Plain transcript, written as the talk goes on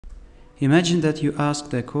Imagine that you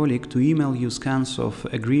asked a colleague to email you scans of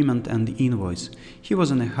agreement and invoice. He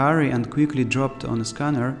was in a hurry and quickly dropped on a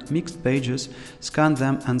scanner, mixed pages, scanned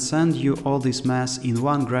them and sent you all this mess in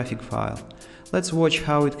one graphic file. Let's watch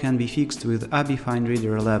how it can be fixed with ABBYY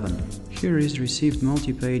FineReader 11. Here is received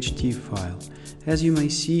multipage TIFF file. As you may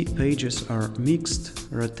see, pages are mixed,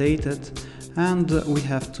 rotated, and we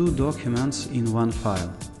have two documents in one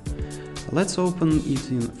file. Let's open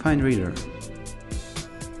it in FineReader.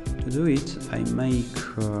 To do it, I make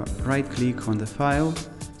right-click on the file,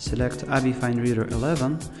 select ABBYY FineReader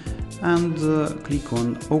 11 and click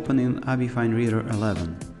on Open in ABBYY FineReader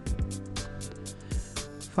 11.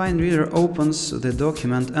 FineReader opens the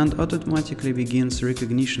document and automatically begins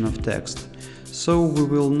recognition of text. So we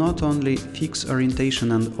will not only fix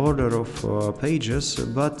orientation and order of pages,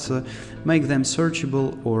 but make them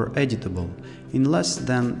searchable or editable. In less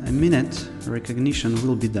than a minute, recognition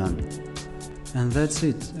will be done. And that's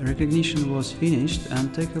it. Recognition was finished,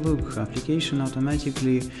 and take a look, application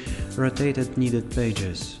automatically rotated needed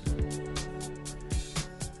pages.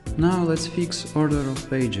 Now let's fix order of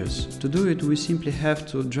pages. To do it, we simply have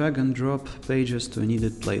to drag and drop pages to a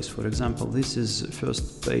needed place. For example, this is the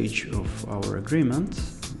first page of our agreement.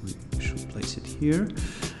 We should place it here.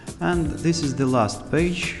 And this is the last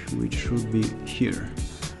page, which should be here.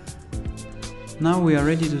 Now we are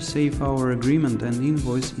ready to save our agreement and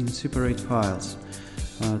invoice in separate files.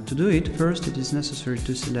 To do it, first it is necessary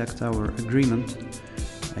to select our agreement.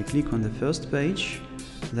 I click on the first page,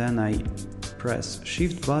 then I press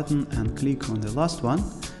Shift button and click on the last one,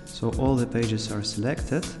 so all the pages are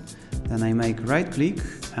selected. Then I make right click,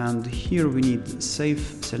 and here we need Save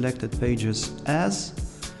Selected Pages As,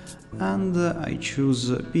 and I choose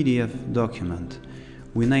PDF document.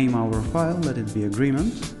 We name our file, let it be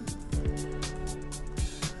agreement.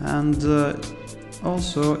 And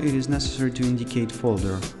also it is necessary to indicate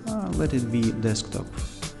folder, let it be desktop.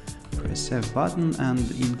 Press Save button, and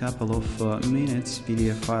in a couple of minutes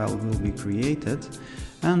PDF file will be created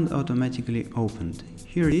and automatically opened.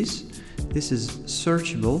 Here it is. This is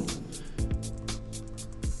searchable,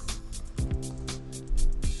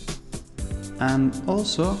 and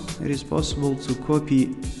also it is possible to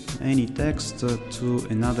copy any text to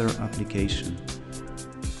another application.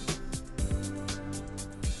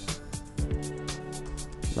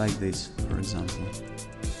 Like this, for example.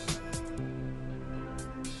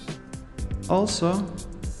 Also,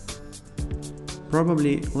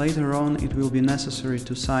 probably later on it will be necessary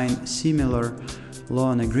to sign similar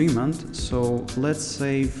loan agreement, so let's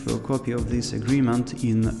save a copy of this agreement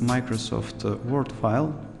in Microsoft Word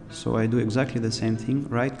file. So I do exactly the same thing,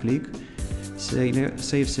 right click,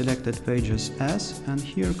 save selected pages as, and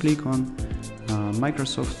here click on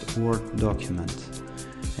Microsoft Word document.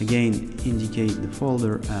 Again, indicate the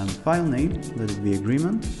folder and file name, let it be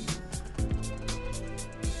agreement.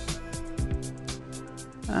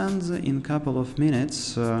 And in a couple of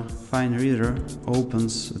minutes, FineReader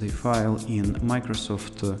opens the file in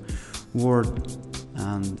Microsoft Word,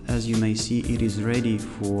 and as you may see, it is ready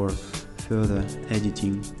for further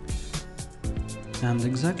editing. And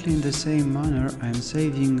exactly in the same manner, I am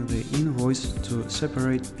saving the invoice to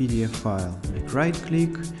separate PDF file. Make right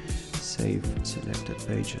click, Save Selected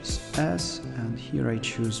Pages As, and here I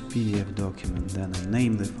choose PDF document. Then I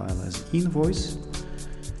name the file as invoice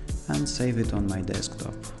and save it on my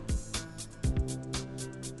desktop.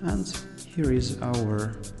 And here is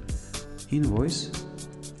our invoice,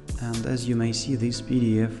 and as you may see, this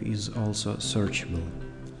PDF is also searchable.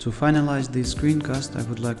 To finalize this screencast, I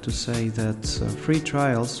would like to say that free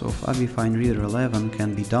trials of ABBYY FineReader 11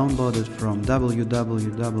 can be downloaded from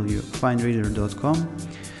www.finereader.com.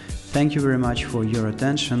 Thank you very much for your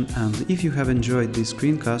attention, and if you have enjoyed this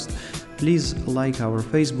screencast, please like our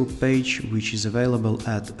Facebook page, which is available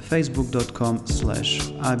at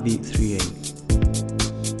facebook.com/ABBYY3A.